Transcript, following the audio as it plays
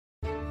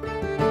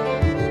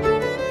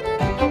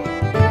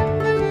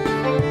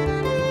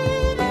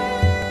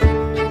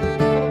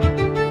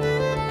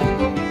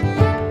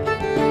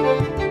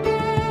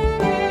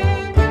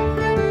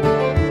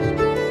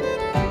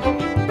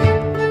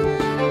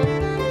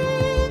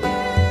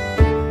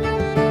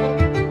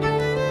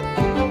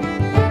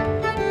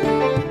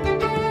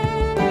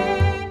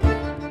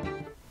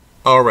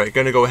Alright,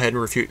 going to go ahead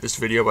and refute this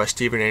video by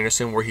Stephen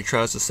Anderson, where he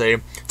tries to say,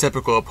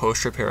 typical of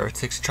post-trib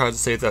heretics, he tries to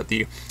say that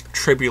the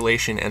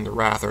tribulation and the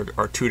wrath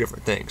are two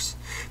different things.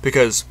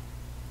 Because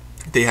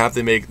they have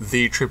to make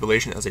the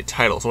tribulation as a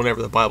title. So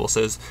whenever the Bible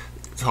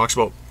talks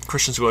about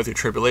Christians going through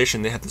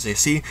tribulation, they have to say,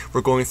 see, we're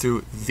going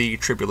through the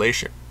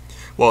tribulation.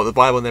 Well, the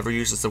Bible never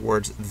uses the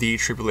words the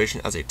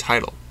tribulation as a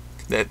title.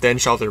 That then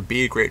shall there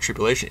be a great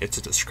tribulation. It's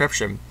a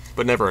description,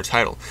 but never a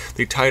title.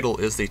 The title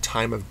is the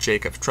time of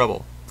Jacob's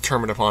trouble,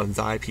 determined upon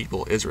thy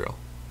people Israel.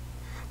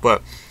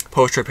 But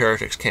post-trib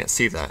heretics can't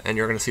see that, and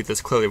you're going to see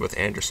this clearly with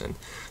Anderson.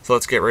 So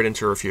let's get right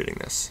into refuting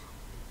this.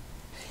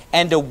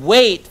 And to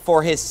wait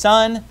for his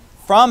Son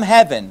from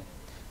heaven,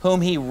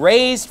 whom he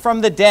raised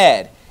from the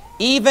dead,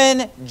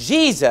 even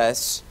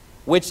Jesus,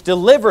 which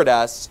delivered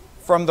us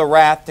from the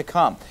wrath to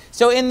come.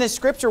 So in this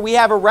scripture we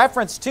have a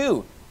reference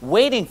to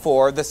waiting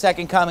for the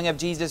second coming of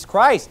Jesus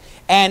Christ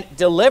and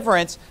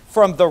deliverance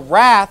from the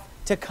wrath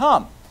to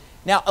come.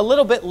 Now, a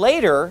little bit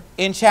later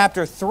in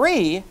chapter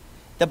 3,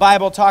 the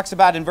Bible talks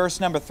about in verse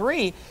number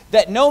 3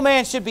 that no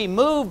man should be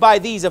moved by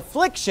these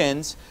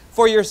afflictions,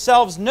 for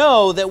yourselves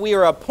know that we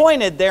are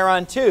appointed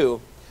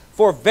thereunto.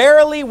 For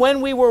verily when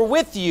we were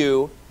with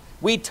you,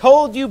 we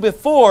told you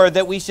before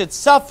that we should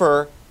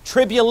suffer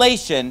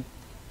tribulation,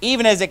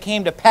 even as it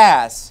came to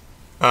pass.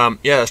 Yeah,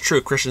 that's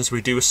true. Christians,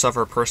 we do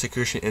suffer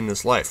persecution in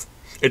this life.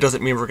 It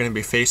doesn't mean we're going to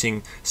be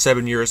facing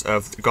 7 years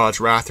of God's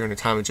wrath during the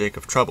time of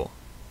Jacob's trouble.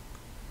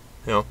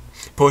 You know,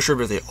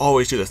 post-tribers, they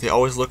always do this. They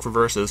always look for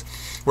verses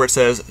where it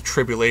says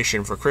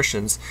tribulation for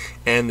Christians,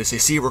 and they say,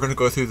 see, we're going to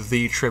go through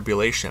the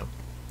tribulation.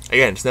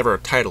 Again, it's never a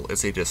title,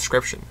 it's a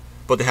description.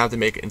 But they have to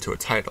make it into a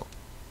title.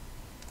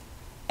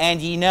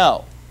 And ye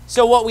know.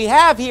 So what we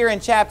have here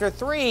in chapter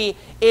 3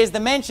 is the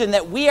mention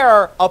that we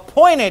are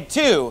appointed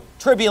to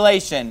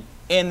tribulation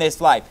in this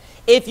life.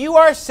 If you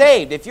are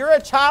saved, if you're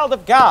a child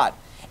of God,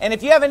 and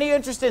if you have any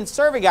interest in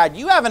serving God,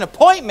 you have an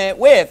appointment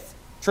with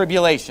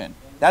tribulation.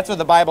 That's what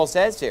the Bible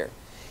says here.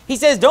 He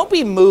says, don't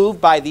be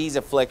moved by these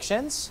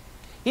afflictions.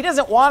 He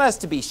doesn't want us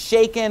to be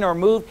shaken or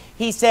moved.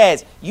 He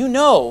says, you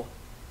know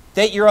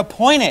that you're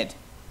appointed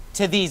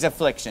to these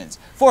afflictions.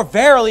 For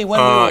verily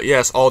when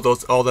yes, all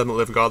them that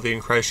live godly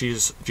in Christ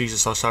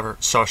Jesus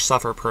shall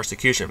suffer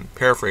persecution.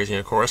 Paraphrasing,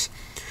 of course.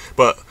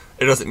 But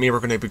it doesn't mean we're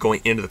going to be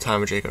going into the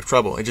time of Jacob's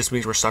trouble. It just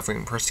means we're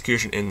suffering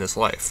persecution in this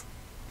life.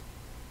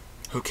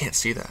 Who can't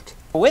see that?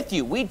 With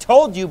you, we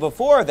told you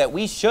before that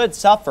we should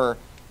suffer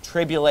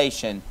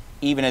tribulation,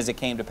 even as it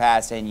came to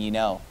pass, and ye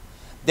know.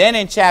 Then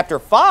in chapter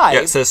 5...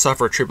 Yeah, it says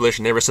suffer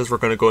tribulation. It never says we're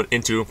going to go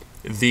into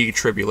the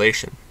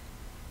tribulation.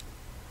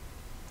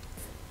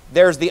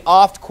 There's the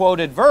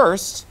oft-quoted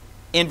verse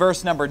in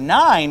verse number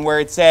 9 where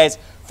it says,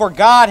 for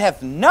God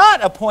hath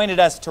not appointed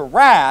us to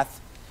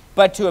wrath,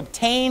 but to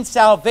obtain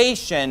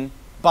salvation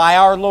by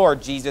our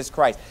Lord Jesus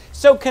Christ.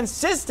 So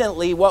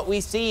consistently what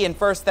we see in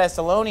 1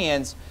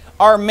 Thessalonians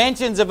are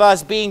mentions of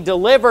us being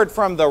delivered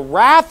from the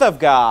wrath of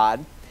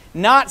God,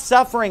 not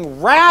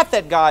suffering wrath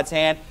at God's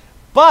hand,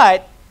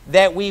 but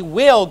that we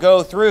will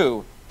go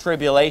through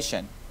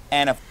tribulation.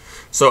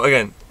 So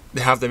again,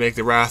 they have to make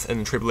the wrath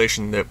and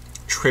the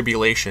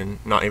tribulation,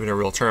 not even a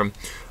real term,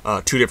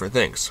 two different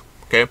things.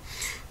 Okay,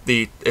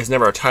 it's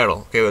never a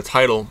title. Okay, the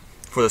title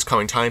for this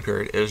coming time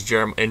period is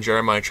in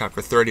Jeremiah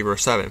chapter 30,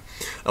 verse 7.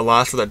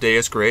 Alas, for that day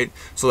is great,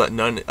 so that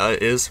none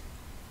is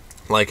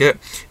like it.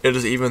 It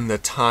is even the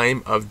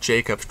time of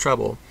Jacob's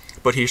trouble,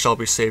 but he shall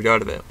be saved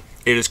out of it.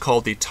 It is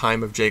called the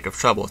time of Jacob's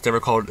trouble. It's never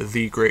called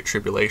the Great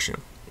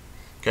Tribulation.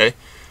 Okay?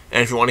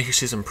 And if you want to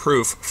see some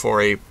proof for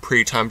a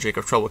pre-time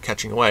Jacob's trouble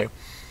catching away,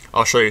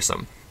 I'll show you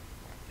some.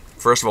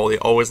 First of all, they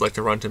always like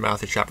to run to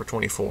Matthew chapter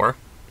 24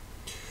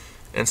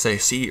 and say,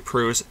 see, it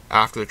proves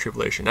after the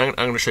tribulation. I'm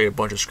going to show you a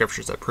bunch of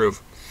scriptures that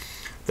prove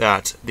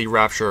that the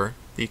rapture,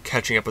 the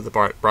catching up of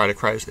the bride of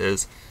Christ,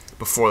 is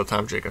before the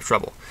time of Jacob's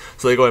trouble.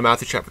 So they go to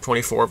Matthew chapter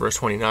 24, verse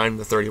 29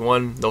 to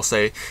 31. They'll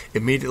say,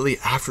 immediately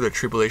after the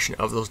tribulation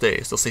of those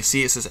days. They'll say,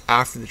 see, it says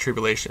after the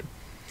tribulation.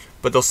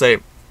 But they'll say,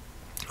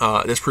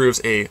 this proves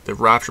the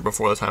rapture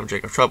before the time of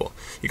Jacob's trouble.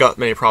 You got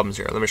many problems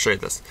here. Let me show you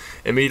this.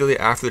 Immediately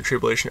after the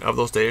tribulation of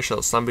those days shall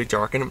the sun be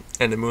darkened,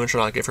 and the moon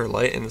shall not give her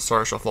light, and the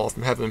stars shall fall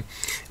from heaven,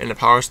 and the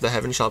powers of the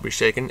heaven shall be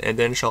shaken, and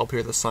then shall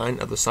appear the sign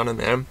of the Son of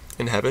Man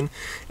in heaven,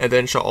 and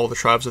then shall all the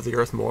tribes of the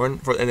earth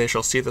mourn, and they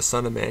shall see the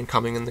Son of Man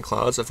coming in the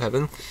clouds of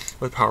heaven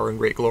with power and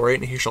great glory,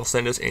 and he shall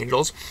send his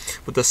angels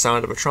with the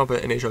sound of a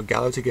trumpet, and they shall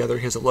gather together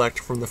his elect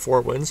from the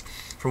four winds,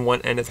 from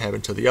one end of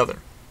heaven to the other.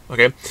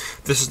 Okay,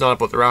 this is not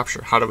about the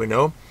rapture. How do we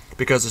know?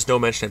 Because there's no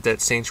mention of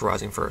dead saints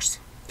rising first.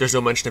 There's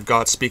no mention of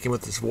God speaking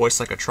with his voice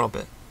like a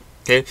trumpet.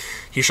 Okay,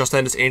 he shall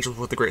send his angels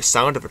with the great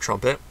sound of a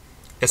trumpet.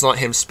 It's not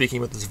him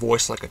speaking with his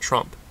voice like a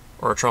trump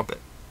or a trumpet.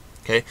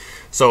 Okay,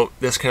 so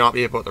this cannot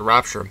be about the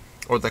rapture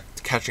or the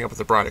catching up with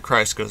the bride of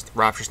Christ, because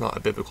rapture is not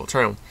a biblical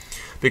term.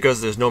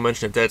 Because there's no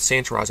mention of dead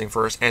saints rising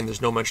first, and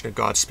there's no mention of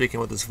God speaking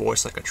with his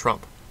voice like a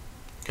trump.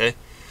 Okay,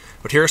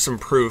 but here's some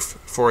proof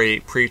for a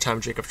pre-time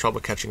Jacob's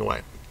trouble catching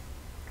away.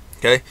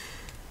 Okay,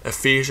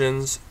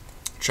 Ephesians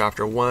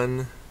chapter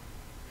 1,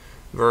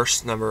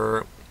 verse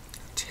number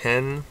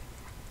 10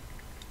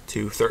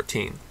 to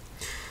 13.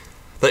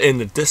 That in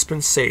the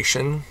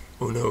dispensation,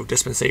 oh no,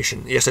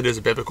 dispensation, yes, it is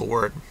a biblical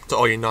word to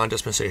all you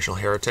non-dispensational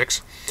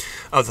heretics,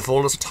 of the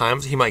fullness of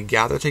times, he might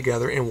gather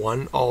together in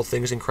one all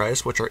things in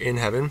Christ, which are in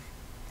heaven,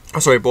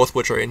 both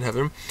which are in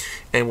heaven,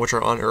 and which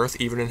are on earth,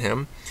 even in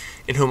him,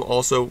 in whom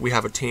also we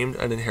have obtained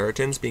an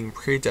inheritance, being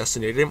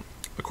predestinated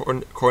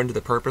according to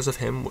the purpose of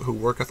him who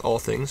worketh all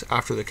things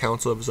after the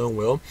counsel of his own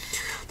will,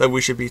 that we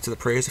should be to the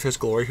praise of his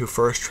glory, who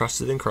first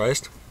trusted in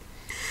Christ,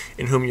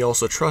 in whom ye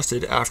also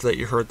trusted, after that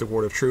ye heard the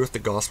word of truth, the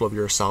gospel of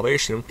your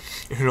salvation,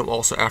 in whom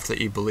also after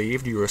that ye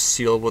believed, you were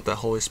sealed with the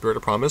Holy Spirit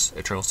of promise,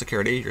 eternal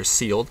security, you're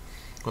sealed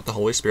with the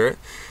Holy Spirit,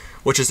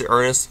 which is the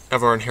earnest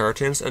of our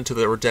inheritance, unto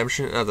the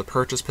redemption of the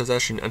purchased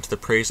possession, unto the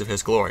praise of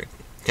his glory.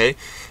 Okay?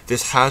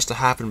 This has to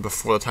happen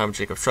before the time of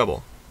Jacob's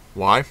trouble.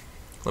 Why?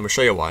 Let me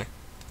show you why.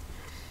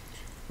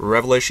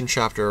 Revelation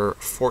chapter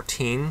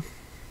 14.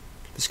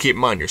 Just keep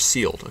in mind, you're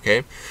sealed,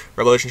 okay?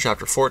 Revelation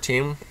chapter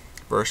 14,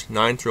 verse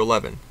 9 through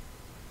 11.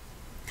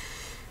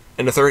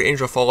 And the third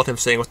angel followed him,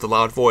 saying with a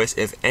loud voice,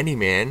 if any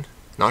man,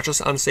 not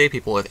just unsaved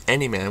people, if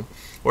any man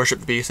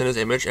worship the beast in his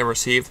image, and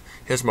receive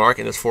his mark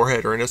in his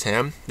forehead or in his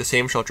hand, the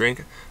same shall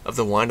drink of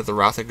the wine of the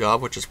wrath of God,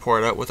 which is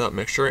poured out without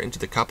mixture into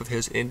the cup of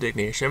his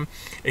indignation,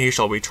 and he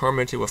shall be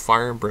tormented with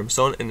fire and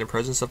brimstone in the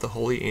presence of the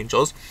holy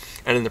angels,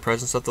 and in the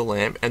presence of the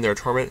Lamb, and their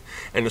torment,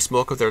 and the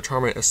smoke of their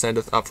torment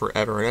ascendeth up for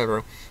ever and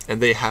ever, and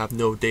they have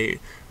no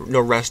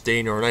rest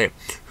day nor night,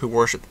 who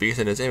worship the beast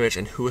in his image,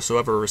 and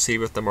whosoever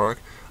receiveth the mark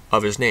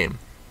of his name.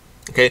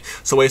 Okay,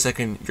 so wait a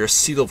second, you're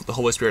sealed with the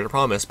Holy Spirit of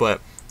promise, but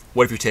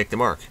what if you take the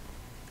mark?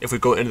 If we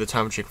go into the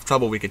time of Jacob's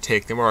trouble, we could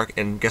take the mark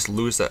and guess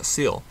lose that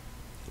seal,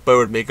 but it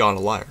would make God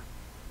a liar.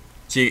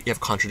 So you have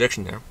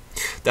contradiction there.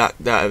 That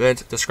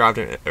event described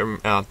in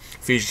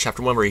Ephesians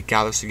chapter 1, where he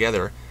gathers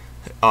together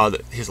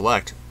his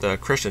elect, the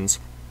Christians.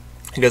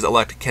 Because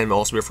elect can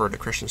also refer to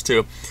Christians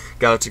too.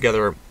 Gather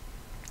together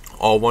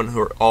all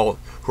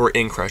who are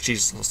in Christ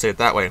Jesus. Let's say it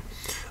that way.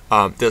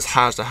 This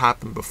has to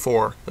happen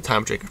before the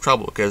time of Jacob's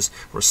trouble, because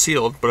we're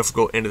sealed, but if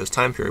we go into this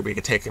time period, we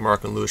can take the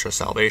mark and lose our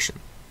salvation.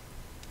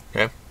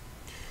 Okay?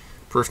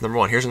 Proof number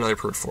 1. Here's another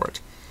proof for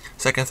it.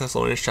 2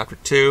 Thessalonians chapter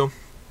 2,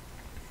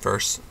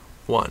 verse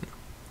 1.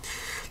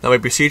 Now we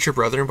beseech you,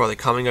 brethren, by the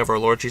coming of our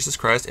Lord Jesus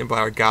Christ, and by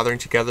our gathering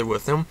together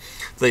with him,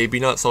 that ye be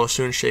not so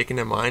soon shaken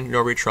in mind,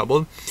 nor be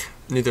troubled,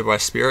 neither by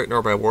spirit,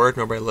 nor by word,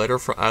 nor by letter,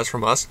 as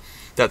from us,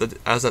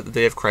 as that the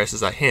day of Christ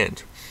is at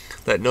hand.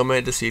 Let no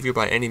man deceive you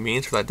by any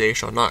means, for that day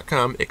shall not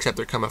come, except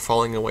there come a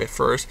falling away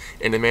first,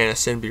 and the man of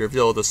sin be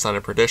revealed, the son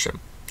of perdition.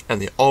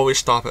 And they always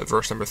stop at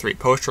verse number 3.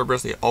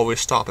 Post-Tribbers, they always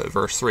stop at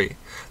verse 3.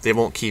 They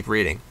won't keep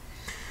reading.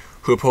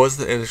 Who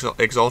opposeth and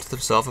exalteth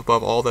himself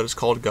above all that is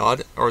called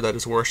God, or that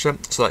is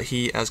worshipped, so that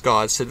he, as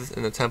God, sitteth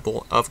in the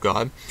temple of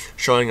God,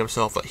 showing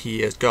himself that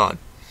he is God.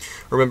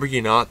 Remember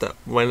ye not that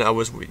when I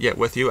was yet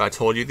with you, I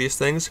told you these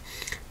things?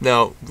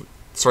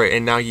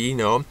 And now ye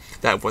know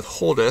that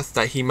withholdeth,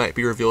 that he might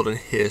be revealed in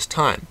his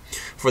time.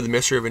 For the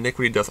mystery of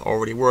iniquity doth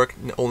already work,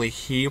 and only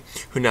he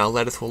who now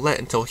letteth will let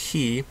until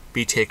he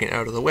be taken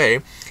out of the way,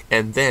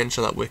 and then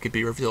shall that wicked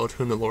be revealed,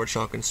 whom the Lord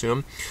shall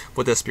consume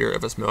with the spirit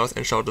of his mouth,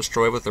 and shall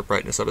destroy with the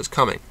brightness of his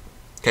coming.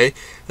 Okay?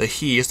 The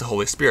he is the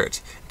Holy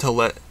Spirit.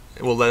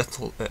 Will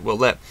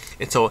let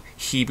until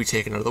he be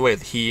taken out of the way.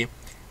 The he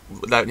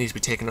that needs to be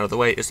taken out of the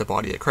way is the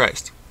body of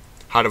Christ.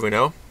 How do we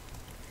know?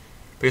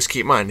 Because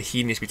keep in mind,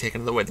 he needs to be taken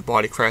out of the way. The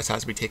body of Christ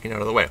has to be taken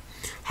out of the way.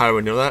 How do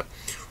we know that?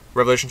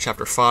 Revelation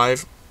chapter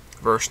 5,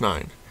 verse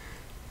 9.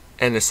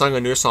 And they sung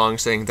a new song,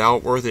 saying, Thou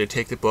art worthy to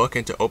take the book,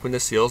 and to open the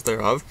seals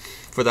thereof,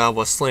 for thou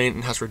wast slain,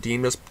 and hast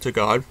redeemed us to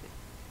God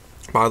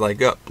by thy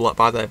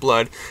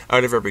blood,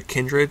 out of every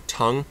kindred,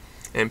 tongue,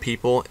 and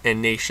people,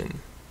 and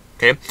nation.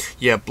 Okay?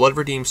 You have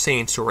blood-redeemed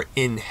saints who are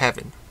in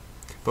heaven,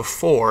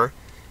 before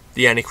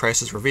the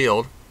Antichrist is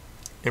revealed,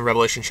 in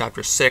Revelation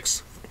chapter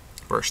 6,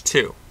 verse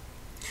 2.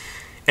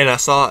 And I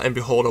saw, and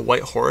behold, a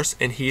white horse,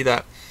 and he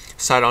that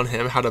sat on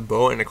him had a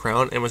bow and a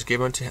crown, and was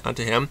given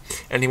unto him,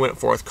 and he went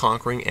forth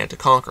conquering and to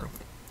conquer.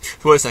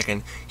 So wait a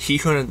second. He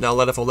who now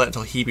letteth will let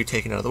until he be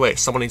taken out of the way.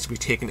 Someone needs to be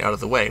taken out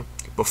of the way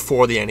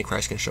before the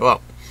Antichrist can show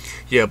up.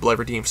 You have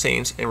blood-redeemed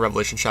saints in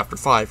Revelation chapter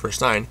 5, verse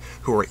 9,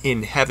 who are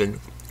in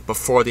heaven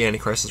before the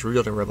Antichrist is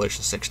revealed in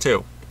Revelation 6,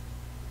 2.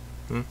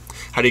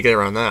 How do you get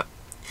around that?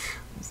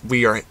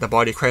 We are the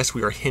body of Christ.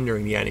 We are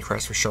hindering the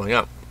Antichrist from showing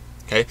up.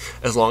 Okay,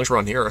 as long as we're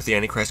on the earth, the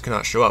Antichrist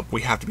cannot show up.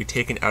 We have to be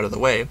taken out of the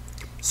way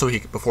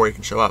before he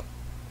can show up.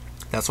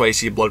 That's why you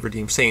see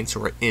blood-redeemed saints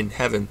who are in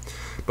heaven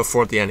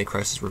before the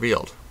Antichrist is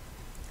revealed.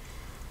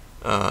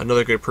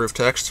 Another good proof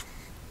text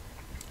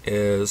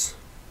is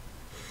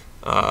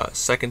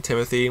 2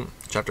 Timothy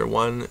chapter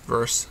 1,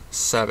 verse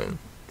 7.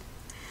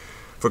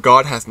 For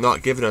God hath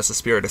not given us a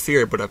spirit of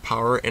fear, but of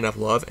power and of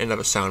love and of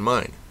a sound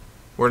mind.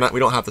 We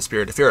don't have the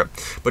spirit of fear.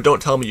 But don't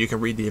tell me you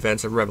can read the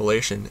events of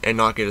Revelation and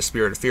not get a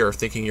spirit of fear,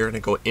 thinking you're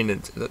going to go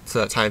into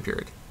that time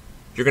period.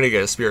 You're going to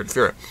get a spirit of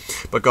fear.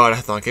 But God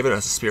hath not given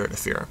us a spirit of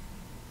fear.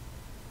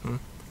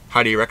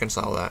 How do you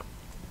reconcile that?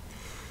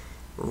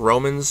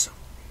 Romans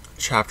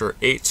chapter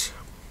 8,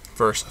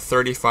 verse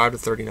 35 to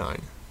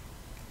 39.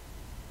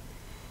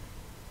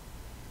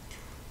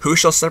 Who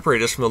shall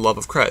separate us from the love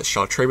of Christ?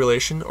 Shall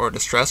tribulation, or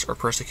distress, or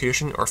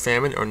persecution, or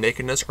famine, or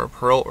nakedness, or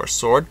peril, or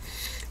sword?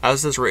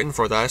 As it is written,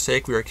 for thy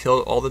sake we are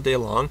killed all the day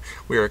long,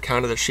 we are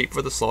accounted as sheep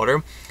for the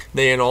slaughter.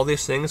 Nay, in all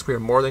these things we are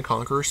more than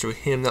conquerors through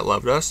him that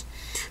loved us.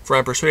 For I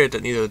am persuaded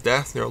that neither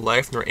death, nor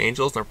life, nor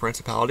angels, nor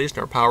principalities,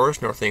 nor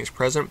powers, nor things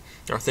present,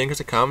 nor things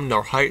to come,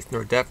 nor height,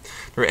 nor depth,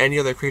 nor any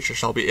other creature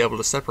shall be able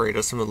to separate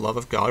us from the love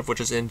of God, which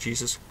is in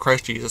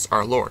Christ Jesus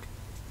our Lord.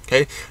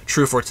 Okay,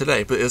 true for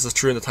today, but is this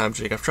true in the times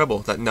of trouble,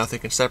 that nothing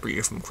can separate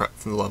you from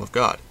the love of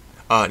God?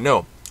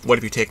 No. What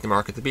if you take the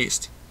mark of the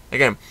beast?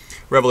 Again,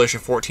 Revelation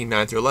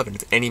 14:9-11.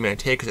 If any man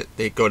takes it,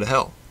 they go to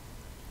hell.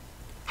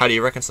 How do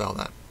you reconcile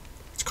that?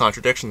 It's a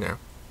contradiction there.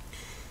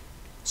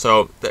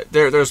 So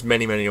there's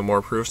many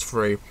more proofs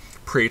for a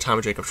pre-time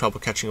of Jacob trouble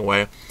catching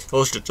away.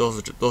 Those are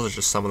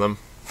just some of them.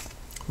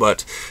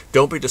 But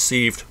don't be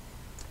deceived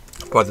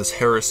by this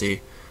heresy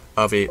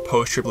of a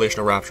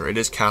post-tribulational rapture. It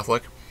is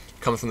Catholic,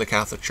 comes from the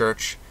Catholic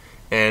Church,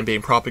 and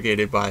being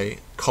propagated by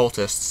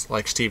cultists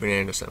like Stephen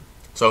Anderson.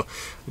 So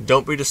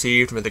don't be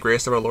deceived. May the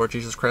grace of our Lord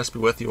Jesus Christ be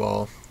with you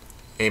all.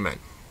 Amen.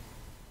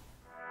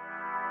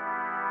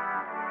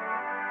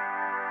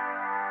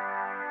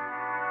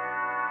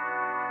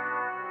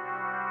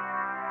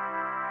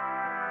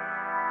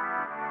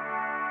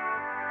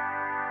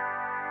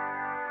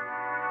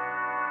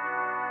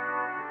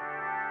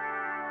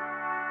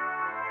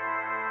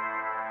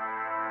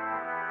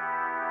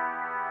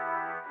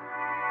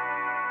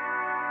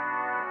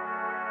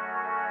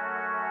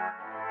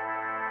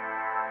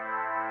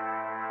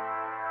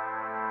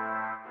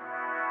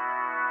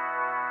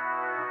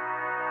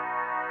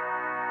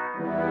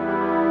 Thank you.